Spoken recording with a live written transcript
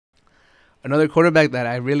Another quarterback that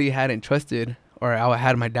I really hadn't trusted or I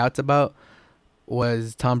had my doubts about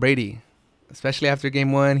was Tom Brady. Especially after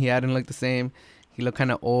game one, he hadn't looked the same. He looked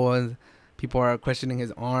kind of old. People are questioning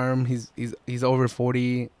his arm. He's over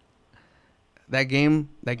 40. That game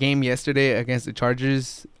yesterday against the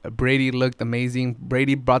Chargers, Brady looked amazing.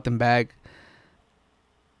 Brady brought them back.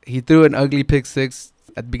 He threw an ugly pick six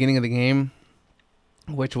at the beginning of the game,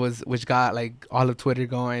 which got like all of Twitter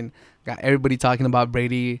going, got everybody talking about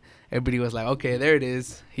Brady. Everybody was like, okay, there it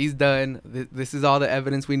is. He's done. This is all the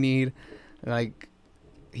evidence we need. Like,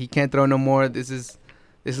 he can't throw no more. This is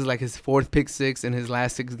like his fourth pick six in his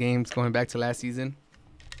last 6 games, going back to last season.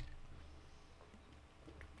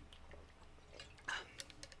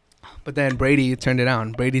 But then Brady turned it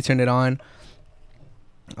on. Brady turned it on.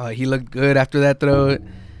 He looked good after that throw.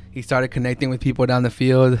 He started connecting with people down the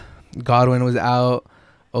field. Godwin was out.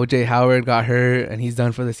 OJ Howard got hurt, and he's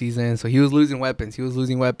done for the season. So he was losing weapons. He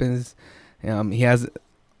has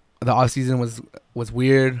the offseason was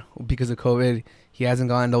weird because of COVID. He hasn't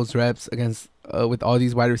gotten those reps against with all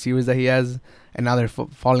these wide receivers that he has, and now they're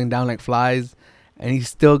falling down like flies. And he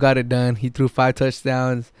still got it done. He threw 5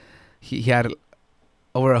 touchdowns. He had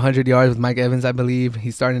over 100 yards with Mike Evans, I believe.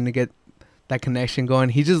 He's starting to get that connection going.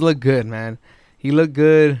 He just looked good, man. He looked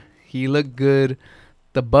good.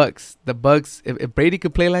 The Bucks. If Brady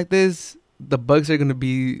could play like this, the Bucks are gonna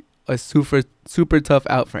be a super tough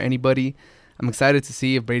out for anybody. I'm excited to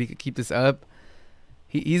see if Brady could keep this up.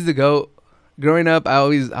 He's the GOAT. Growing up, I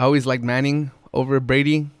always liked Manning over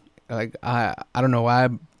Brady. Like I don't know why.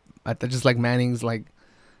 I just like Manning's like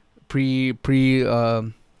pre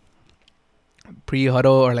huddle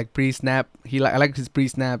or like pre snap. I like his pre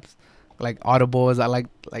snaps, like audibles. I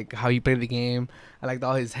like how he played the game. I liked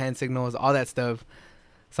all his hand signals, all that stuff.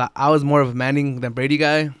 So I was more of a Manning than Brady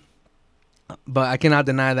guy. But I cannot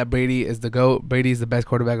deny that Brady is the GOAT. Brady is the best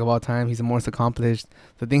quarterback of all time. He's the most accomplished.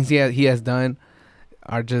 The things he has done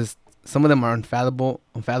are just, some of them are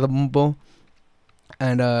unfathomable.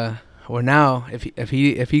 And or now if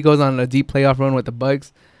he goes on a deep playoff run with the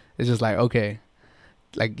Bucks, it's just like, okay,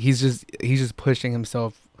 like he's just pushing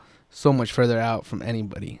himself so much further out from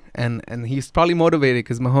anybody. And he's probably motivated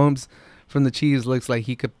because Mahomes from the Chiefs looks like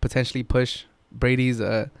he could potentially push Brady's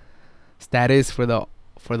status for the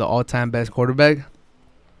all-time best quarterback.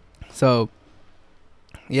 So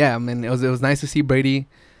yeah, I mean, it was nice to see Brady.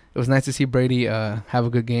 It was nice to see Brady have a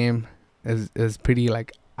good game. It was pretty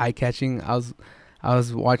like eye-catching. I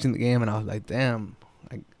was watching the game and I was like, damn,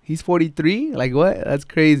 like he's 43. Like what? That's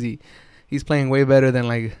crazy. He's playing way better than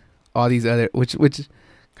like all these other, which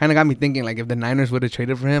kind of got me thinking, like if the Niners would have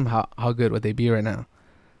traded for him, how good would they be right now?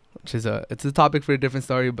 Which is it's a topic for a different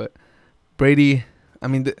story. But Brady, I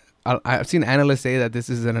mean, I've seen analysts say that this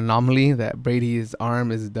is an anomaly, that Brady's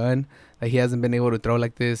arm is done, that he hasn't been able to throw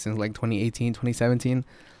like this since like 2018, 2017.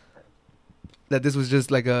 That this was just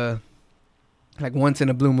like once in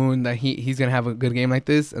a blue moon, that he's gonna have a good game like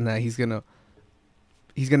this, and that he's gonna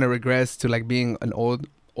regress to like being an old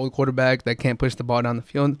quarterback that can't push the ball down the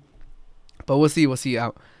field. But we'll see.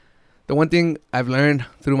 The one thing I've learned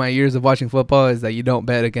through my years of watching football is that you don't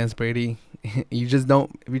bet against Brady. You just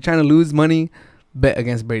don't. If you're trying to lose money, bet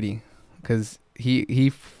against Brady, because he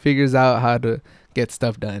figures out how to get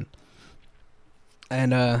stuff done.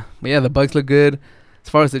 And but yeah, the Bucks look good. As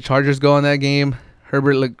far as the Chargers go in that game,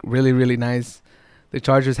 Herbert looked really, really nice. The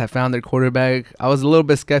Chargers have found their quarterback. I was a little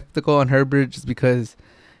bit skeptical on Herbert just because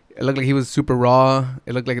it looked like he was super raw.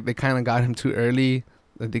 It looked like they kind of got him too early.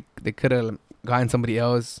 Like they could have gotten somebody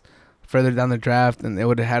else further down the draft, and they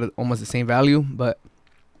would have had almost the same value. But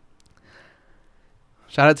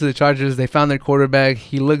shout out to the Chargers. They found their quarterback.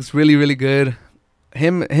 He looks really, really good.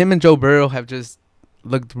 Him and Joe Burrow have just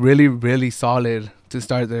looked really, really solid to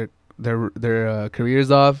start their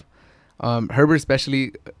careers off. Herbert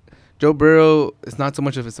especially. Joe Burrow is not so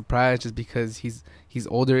much of a surprise just because he's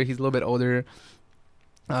older. He's a little bit older.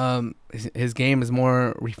 His game is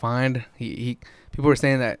more refined. He people were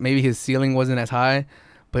saying that maybe his ceiling wasn't as high,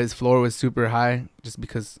 but his floor was super high just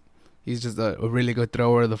because he's just a really good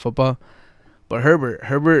thrower of the football. But Herbert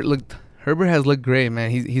has looked great, man.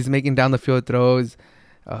 He's making down the field throws.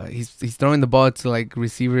 He's throwing the ball to like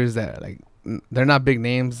receivers that like they're not big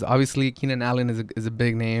names. Obviously, Keenan Allen is a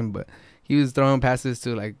big name, but he was throwing passes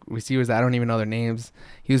to like receivers that I don't even know their names.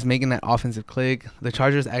 He was making that offensive click. The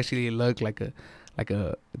Chargers actually looked like a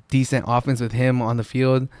decent offense with him on the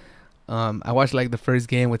field. I watched like the first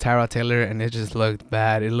game with Tyrod Taylor, and it just looked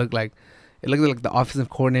bad. It looked like the offensive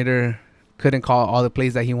coordinator couldn't call all the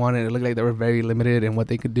plays that he wanted. It looked like they were very limited in what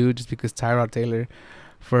they could do just because Tyrod Taylor,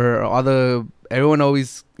 everyone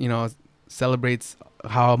always celebrates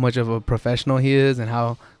how much of a professional he is and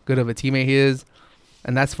how good of a teammate he is,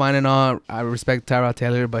 and that's fine and all. I respect Tyrod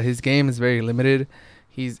Taylor, but his game is very limited.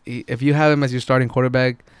 If you have him as your starting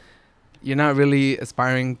quarterback, you're not really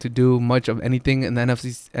aspiring to do much of anything in the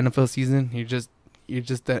NFL season. You're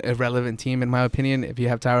just an irrelevant team, in my opinion, if you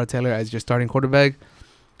have Tyrod Taylor as your starting quarterback.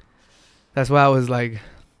 That's why I was like,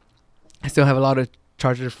 I still have a lot of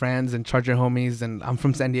Charger friends and Charger homies, and I'm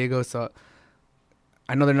from San Diego, so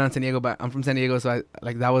I know they're not in San Diego, but I'm from San Diego, so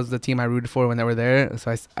that was the team I rooted for when they were there.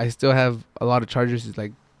 So I still have a lot of Chargers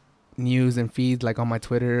like news and feeds like on my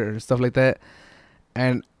Twitter or stuff like that,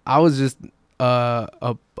 and I was just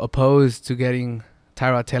opposed to getting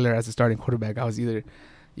Tyrod Taylor as a starting quarterback. I was either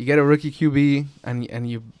you get a rookie QB and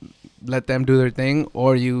you let them do their thing,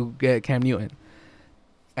 or you get Cam Newton.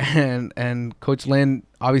 And Coach Lynn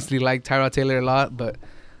obviously liked Tyrod Taylor a lot, but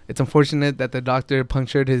it's unfortunate that the doctor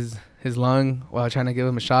punctured his lung while trying to give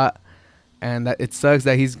him a shot, and that it sucks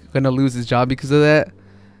that he's gonna lose his job because of that,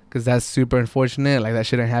 because that's super unfortunate. Like, that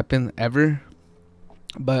shouldn't happen ever.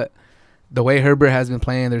 But the way Herbert has been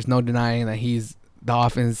playing, there's no denying that the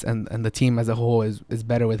offense and the team as a whole is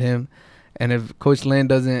better with him. And if Coach Lynn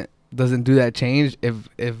doesn't do that change, if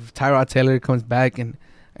Tyrod Taylor comes back and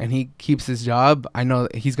he keeps his job, I know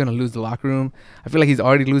he's going to lose the locker room. I feel like he's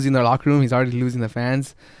already losing the locker room. He's already losing the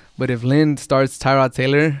fans. But if Lynn starts Tyrod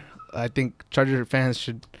Taylor, I think Charger fans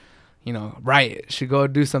should, riot. Should go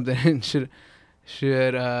do something. should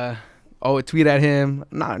tweet at him.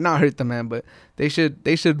 Not hurt the man, but they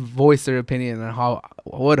should voice their opinion on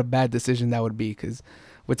what a bad decision that would be. Because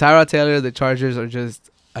with Tyrod Taylor, the Chargers are just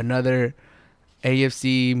another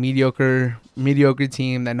AFC mediocre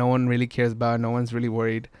team that no one really cares about. No one's really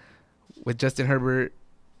worried. With Justin Herbert,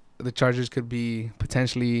 the Chargers could be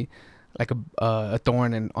potentially like a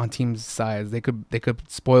thorn on teams' sides. They could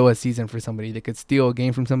spoil a season for somebody. They could steal a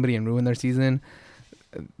game from somebody and ruin their season.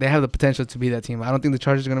 They have the potential to be that team. I don't think the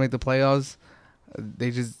Chargers are going to make the playoffs.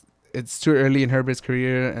 It's too early in Herbert's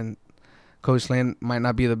career, and Coach Lynn might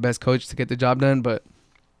not be the best coach to get the job done, but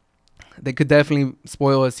they could definitely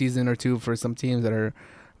spoil a season or two for some teams that are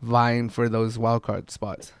vying for those wild card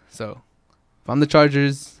spots. So if I'm the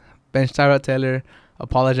Chargers, bench Tyrod Taylor,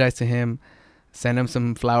 apologize to him, send him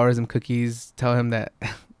some flowers and cookies, tell him that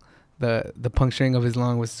the puncturing of his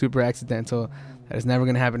lung was super accidental, that it's never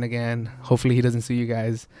going to happen again. Hopefully he doesn't sue you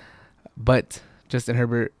guys. But Justin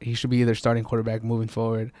Herbert, he should be either starting quarterback moving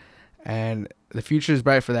forward. And the future is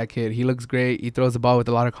bright for that kid. He looks great. He throws the ball with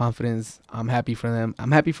a lot of confidence. I'm happy for them.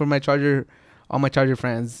 I'm happy for all my Charger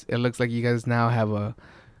friends. It looks like you guys now have a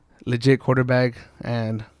legit quarterback.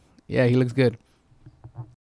 And, yeah, he looks good.